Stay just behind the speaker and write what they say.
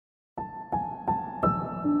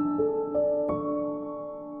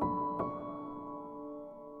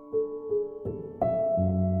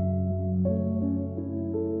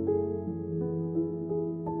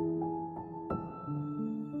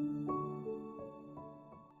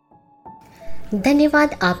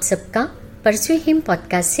धन्यवाद आप सबका परसू हिम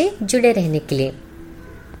पॉडकास्ट से जुड़े रहने के लिए।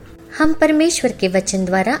 हम परमेश्वर के वचन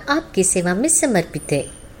द्वारा आपकी सेवा में समर्पित है,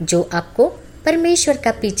 जो आपको परमेश्वर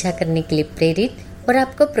का पीछा करने के लिए प्रेरित और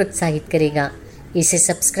आपको प्रोत्साहित करेगा। इसे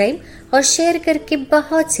सब्सक्राइब और शेयर करके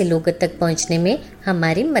बहुत से लोगों तक पहुंचने में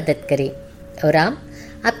हमारी मदद करें। और आप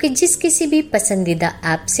आपके जिस किसी भी पसंदीदा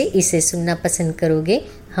ऐप से इसे सुनना पसंद करोगे,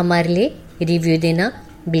 हमारे लिए रिव्यू देना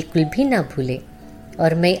बिल्कुल भी ना भूलें।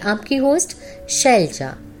 और मैं आपकी होस्ट शैलजा।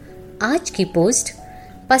 आज की पोस्ट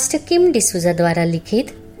पास्टर किम डिसूजा द्वारा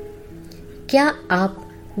लिखित, क्या आप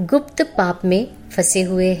गुप्त पाप में फंसे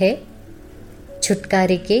हुए हैं?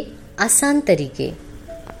 छुटकारे के आसान तरीके।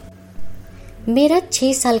 मेरा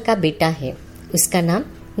 6 साल का बेटा है, उसका नाम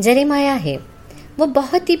जेरेमाया है। वो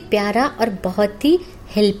बहुत ही प्यारा और बहुत ही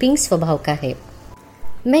हेल्पिंग स्वभाव का है।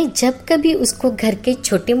 मैं जब कभी उसको घर के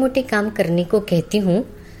छोटे मोटे काम करने को कहती हूँ,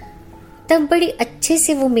 तब बड़ी अच्छे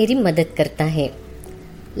से वो मेरी मदद करता है।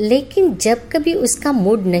 लेकिन जब कभी उसका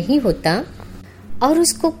मूड नहीं होता और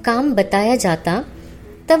उसको काम बताया जाता,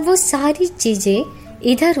 तब वो सारी चीज़ें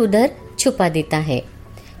इधर उधर छुपा देता है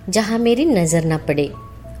जहाँ मेरी नज़र ना पड़े।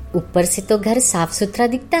 ऊपर से तो घर साफ सुथरा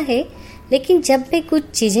दिखता है, लेकिन जब मैं कुछ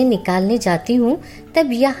चीज़ें निकालने जाती हूँ,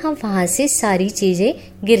 तब यहाँ वहाँ से सारी चीज़ें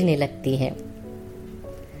गिरने लगती हैं।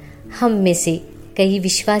 हम में से कई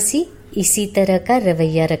विश्वासी इसी तरह का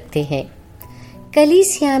रवैया रखते हैं।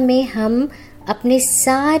 कलीसिया में हम अपने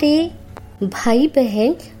सारे भाई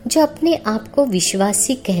बहन जो अपने आप को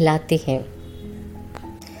विश्वासी कहलाते हैं,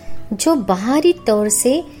 जो बाहरी तौर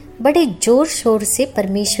से बड़े जोर शोर से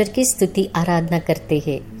परमेश्वर की स्तुति आराधना करते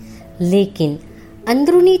हैं, लेकिन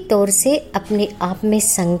अंदरूनी तौर से अपने आप में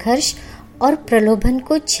संघर्ष और प्रलोभन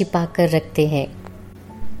को छिपा कर रखते हैं।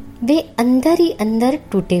 वे अंदर ही अंदर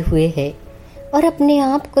टूटे हुए हैं और अपने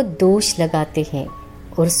आप को दोष लगाते हैं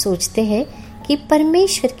और सोचते हैं कि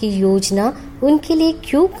परमेश्वर की योजना उनके लिए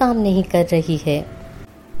क्यों काम नहीं कर रही है।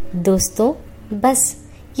 दोस्तों, बस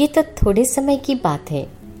ये तो थोड़े समय की बात है,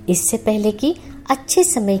 इससे पहले कि अच्छे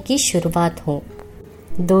समय की शुरुआत हो।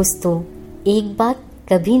 दोस्तों, एक बात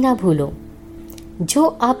कभी ना भूलो, जो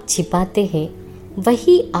आप छिपाते हैं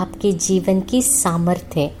वही आपके जीवन की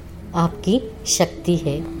सामर्थ्य है, आपकी शक्ति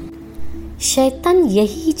है। शैतान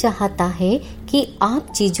यही चाहता है कि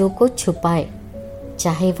आप चीज़ों को छुपाए,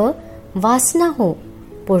 चाहे वह वासना हो,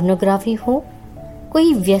 पोर्नोग्राफी हो,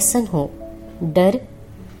 कोई व्यसन हो, डर,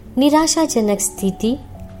 निराशाजनक स्थिति,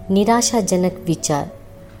 निराशाजनक विचार।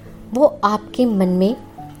 वो आपके मन में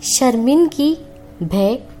शर्मिंदगी,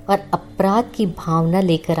 भय और अपराध की भावना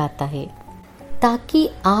लेकर आता है, ताकि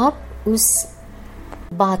आप उस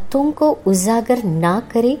बातों को उजागर ना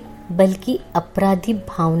करें, बल्कि अपराधी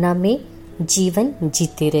भावना में जीवन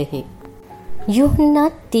जीते रहे। यूहन्ना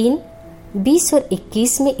 3:20 और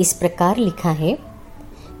 21 में इस प्रकार लिखा है,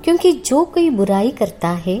 क्योंकि जो कोई बुराई करता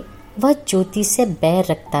है वह ज्योति से बैर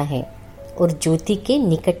रखता है और ज्योति के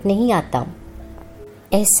निकट नहीं आता,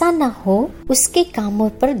 ऐसा न हो उसके कामों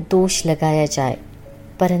पर दोष लगाया जाए।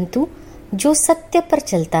 परंतु जो सत्य पर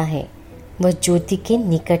चलता है वह ज्योति के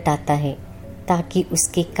निकट आता है, ताकि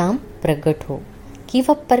उसके काम प्रकट हो कि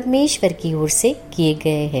वह परमेश्वर की ओर से किए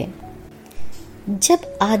गए हैं।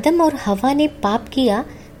 जब आदम और हवा ने पाप किया,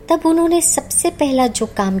 तब उन्होंने सबसे पहला जो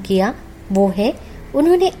काम किया वो है,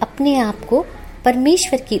 उन्होंने अपने आप को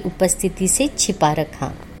परमेश्वर की उपस्थिति से छिपा रखा।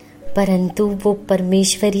 परंतु वो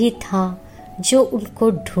परमेश्वर ही था जो उनको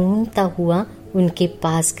ढूंढता हुआ उनके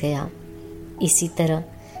पास गया। इसी तरह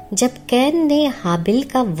जब कैन ने हाबिल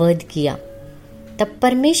का वध किया, तब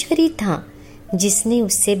परमेश्वर ही था जिसने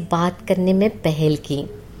उससे बात करने में पहल की,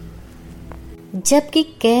 जबकि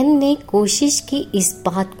कैन ने कोशिश की इस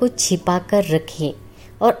बात को छिपा कर रखे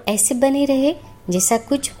और ऐसे बने रहे जैसा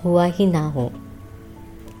कुछ हुआ ही ना हो।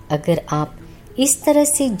 अगर आप इस तरह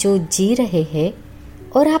से जो जी रहे हैं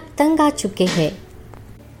और आप तंग आ चुके हैं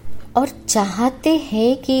और चाहते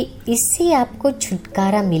हैं कि इससे आपको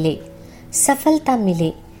छुटकारा मिले, सफलता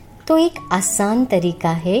मिले, तो एक आसान तरीका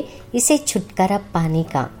है इसे छुटकारा पाने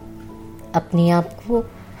का, अपने आप को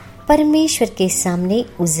परमेश्वर के सामने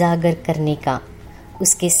उजागर करने का,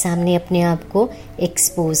 उसके सामने अपने आप को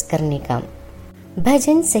एक्सपोज करने का।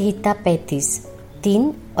 भजन संहिता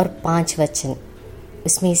 35:3 और 5 वचन,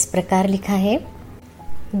 उसमें इस प्रकार लिखा है,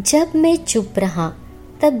 जब मैं चुप रहा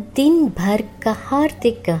तब दिन भर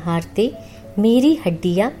कहारते कहारते मेरी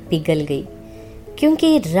हड्डियां पिघल गई,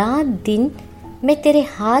 क्योंकि रात दिन मैं तेरे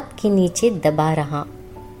हाथ के नीचे दबा रहा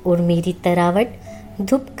और मेरी तरावट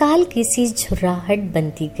धूपकाल की सी झुर्राहट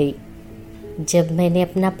बनती गई। जब मैंने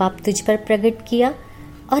अपना पाप तुझ पर प्रकट किया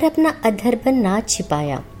और अपना अधर्म ना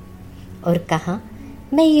छिपाया और कहा,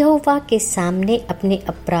 मैं यहोवा के सामने अपने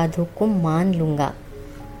अपराधों को मान लूंगा,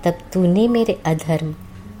 तब तूने मेरे अधर्म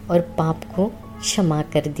और पाप को क्षमा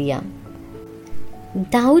कर दिया।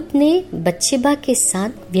 दाऊद ने बत्शेबा के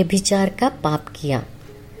साथ व्यभिचार का पाप किया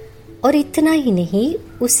और इतना ही नहीं,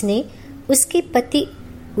 उसने उसके पति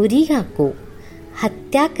उरिया को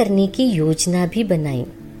हत्या करने की योजना भी बनाई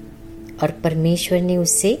और परमेश्वर ने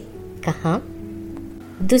उससे कहा,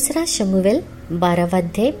 दूसरा शमूएल 12वां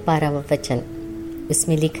अध्याय 12वां वचन,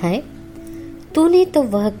 उसमें लिखा है, तूने तो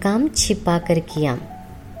वह काम छिपा कर किया,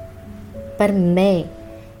 पर मैं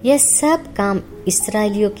यह सब काम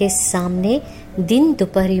इस्राएलियों के सामने दिन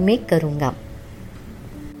दोपहरी में करूंगा।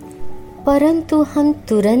 परंतु हम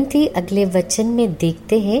तुरंत ही अगले वचन में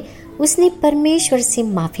देखते हैं, उसने परमेश्वर से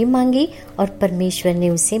माफी मांगी और परमेश्वर ने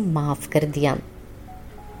उसे माफ कर दिया।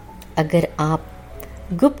 अगर आप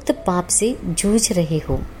गुप्त पाप से जूझ रहे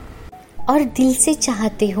हो और दिल से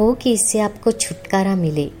चाहते हो कि इससे आपको छुटकारा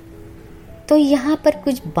मिले, तो यहाँ पर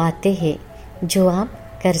कुछ बातें हैं जो आप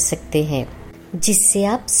कर सकते हैं जिससे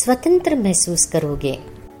आप स्वतंत्र महसूस करोगे।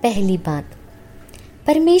 पहली बात,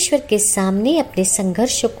 परमेश्वर के सामने अपने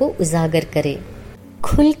संघर्षों को उजागर करें।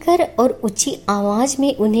 खुलकर और ऊंची आवाज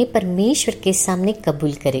में उन्हें परमेश्वर के सामने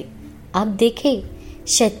कबूल करें। आप देखें,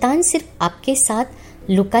 शैतान सिर्फ आपके साथ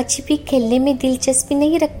लुका छिपी खेलने में दिलचस्पी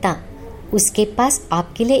नहीं रखता। उसके पास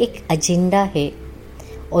आपके लिए एक एजेंडा है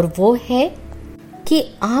और वो है कि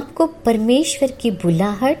आपको परमेश्वर की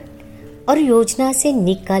बुलाहट और योजना से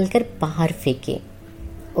निकालकर बाहर फेंके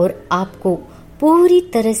और आपको पूरी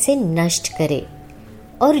तरह से नष्ट करे,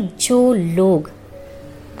 और जो लोग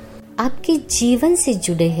आपके जीवन से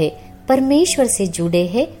जुड़े हैं, परमेश्वर से जुड़े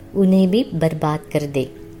हैं, उन्हें भी बर्बाद कर दे।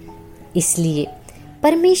 इसलिए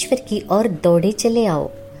परमेश्वर की ओर दौड़े चले आओ,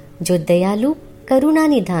 जो दयालु, करुणा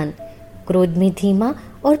निधान, क्रोध में धीमा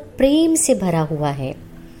और प्रेम से भरा हुआ है।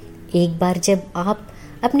 एक बार जब आप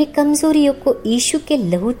अपनी कमजोरियों को यीशु के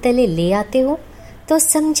लहू तले ले आते हो, तो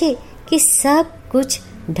समझे कि सब कुछ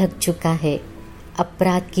ढक चुका है।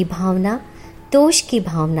 अपराध की भावना, दोष की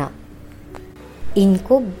भावना,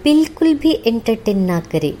 इनको बिल्कुल भी एंटरटेन ना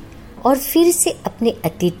करे और फिर से अपने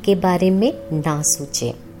अतीत के बारे में ना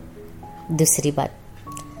सोचे। दूसरी बात,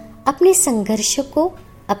 अपने संघर्षों को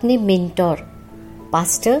अपने मेंटोर,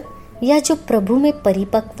 पास्टर या जो प्रभु में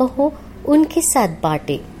परिपक्व हो उनके साथ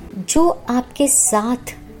बांटे, जो आपके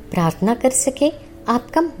साथ प्रार्थना कर सके,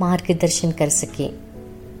 आपका मार्गदर्शन कर सके।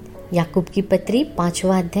 याकूब की पत्री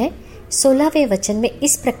 5वां अध्याय 16वें वचन में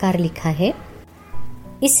इस प्रकार लिखा है,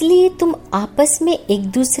 इसलिए तुम आपस में एक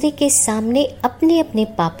दूसरे के सामने अपने अपने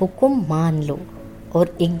पापों को मान लो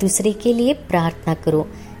और एक दूसरे के लिए प्रार्थना करो,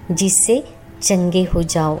 जिससे चंगे हो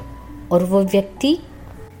जाओ। और वो व्यक्ति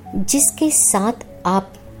जिसके साथ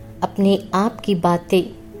आप अपने आप की बातें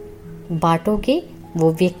बांटोगे,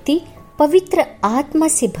 वो व्यक्ति पवित्र आत्मा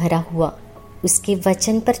से भरा हुआ, उसके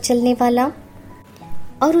वचन पर चलने वाला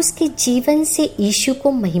और उसके जीवन से यीशु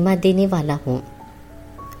को महिमा देने वाला हो।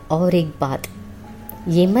 और एक बात,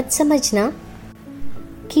 ये मत समझना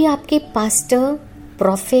कि आपके पास्टर,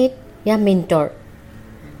 प्रोफेट या मेंटोर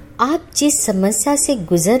आप जिस समस्या से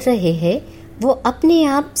गुजर रहे हैं वो अपने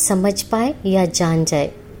आप समझ पाए या जान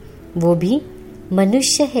जाए। वो भी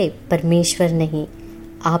मनुष्य है, परमेश्वर नहीं।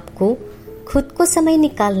 आपको खुद को समय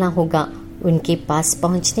निकालना होगा उनके पास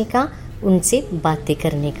पहुंचने का, उनसे बातें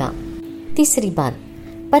करने का। तीसरी बात,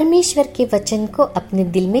 परमेश्वर के वचन को अपने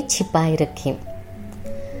दिल में छिपाए रखें।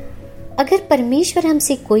 अगर परमेश्वर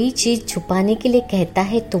हमसे कोई चीज छुपाने के लिए कहता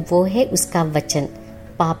है तो वो है उसका वचन,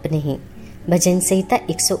 पाप नहीं। भजन संहिता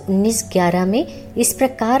 119:11 में इस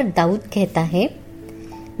प्रकार दाऊद कहता है,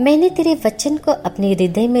 मैंने तेरे वचन को अपने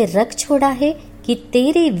हृदय में रख छोड़ा है कि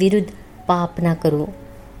तेरे विरुद्ध पाप ना करूं।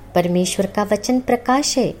 परमेश्वर का वचन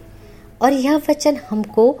प्रकाश है और यह वचन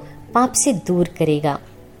हमको पाप से दूर करेगा।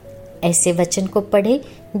 ऐसे वचन को पढ़े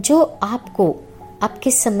जो आपको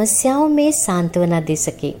आपकी समस्याओं में सांत्वना दे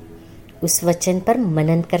सके। उस वचन पर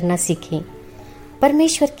मनन करना सीखें।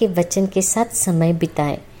 परमेश्वर के वचन के साथ समय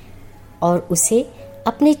बिताएं और उसे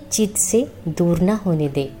अपने चित्त से दूर ना होने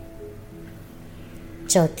दें।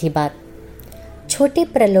 चौथी बात, छोटे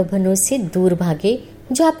प्रलोभनों से दूर भागे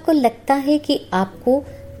जो आपको लगता है कि आपको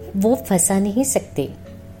वो फंसा नहीं सकते।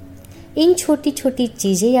 इन छोटी छोटी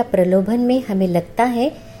चीजें या प्रलोभन में हमें लगता है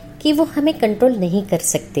कि वो हमें कंट्रोल नहीं कर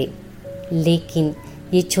सकते, लेकिन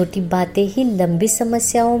ये छोटी बातें ही लंबी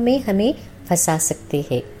समस्याओं में हमें फंसा सकते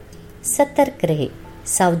हैं। सतर्क रहे,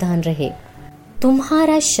 सावधान रहे।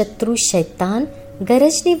 तुम्हारा शत्रु शैतान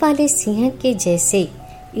गरजने वाले सिंह के जैसे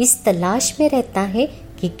इस तलाश में रहता है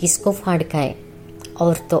कि किसको फाड़ खाए,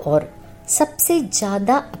 और तो और सबसे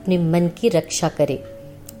ज्यादा अपने मन की रक्षा करे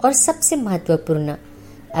और सबसे महत्वपूर्ण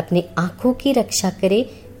अपनी आंखों की रक्षा करे,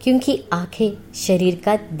 क्योंकि आंखें शरीर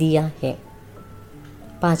का दिया है।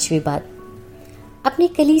 5वीं बात, अपने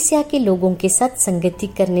कलीसिया के लोगों के साथ संगति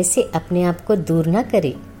करने से अपने आप को दूर ना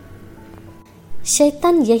करें।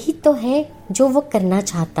 शैतान यही तो है जो वो करना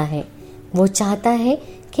चाहता है। वो चाहता है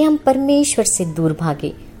कि हम परमेश्वर से दूर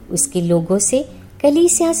भागे, उसके लोगों से,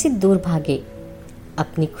 कलीसिया से दूर भागे।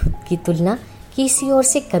 अपनी खुद की तुलना किसी और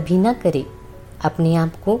से कभी ना करे। अपने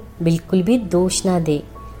आप को बिल्कुल भी दोष ना दे।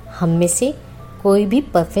 हम में से कोई भी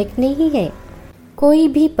परफेक्ट नहीं है, कोई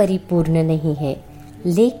भी परिपूर्ण नहीं है,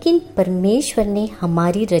 लेकिन परमेश्वर ने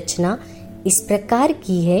हमारी रचना इस प्रकार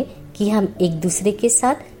की है कि हम एक दूसरे के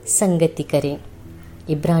साथ संगति करें।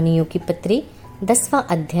 इब्रानियों की पत्री 10वां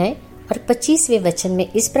अध्याय और 25वें वचन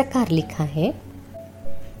में इस प्रकार लिखा है,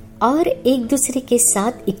 और एक दूसरे के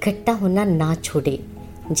साथ इकट्ठा होना ना छोड़े,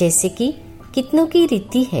 जैसे कि कितनों की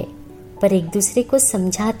रीति है, पर एक दूसरे को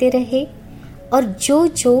समझाते रहे, और जो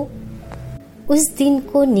जो उस दिन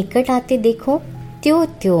को निकट आते देखो त्यों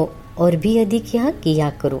त्यों और भी अधिक यह किया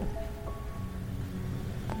करो।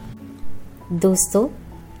 दोस्तों,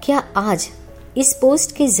 क्या आज इस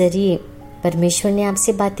पोस्ट के जरिए परमेश्वर ने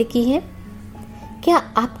आपसे बातें की हैं? क्या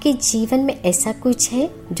आपके जीवन में ऐसा कुछ है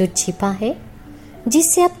जो छिपा है,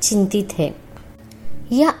 जिससे आप चिंतित हैं,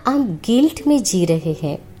 या आप गिल्ट में जी रहे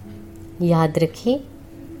हैं? याद रखें,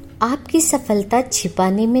 आपकी सफलता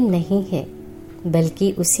छिपाने में नहीं है,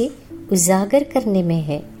 बल्कि उसे उजागर करने में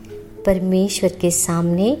है, परमेश्वर के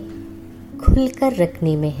सामने खुलकर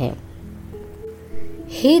रखने में है।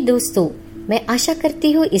 हे दोस्तों, मैं आशा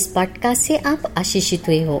करती हूँ इस पॉडकास्ट से आप आशीषित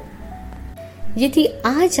हुए हो। यदि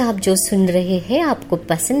आज आप जो सुन रहे हैं आपको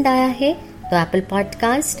पसंद आया है तो एप्पल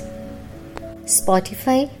पॉडकास्ट,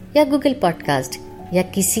 स्पॉटिफाई या गूगल पॉडकास्ट या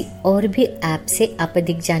किसी और भी ऐप से आप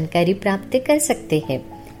अधिक जानकारी प्राप्त कर सकते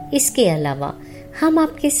हैं। इसके अलावा हम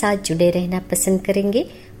आपके साथ जुड़े रहना पसंद करेंगे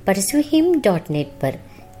pursue-him.net पर,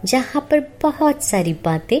 जहाँ पर बहुत सारी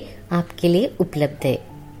बातें आपके लिए उपलब्ध है।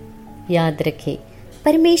 याद रखें,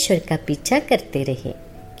 परमेश्वर का पीछा करते रहे,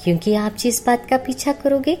 क्योंकि आप जिस बात का पीछा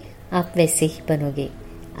करोगे आप वैसे ही बनोगे।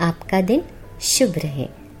 आपका दिन शुभ रहे।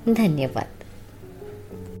 धन्यवाद।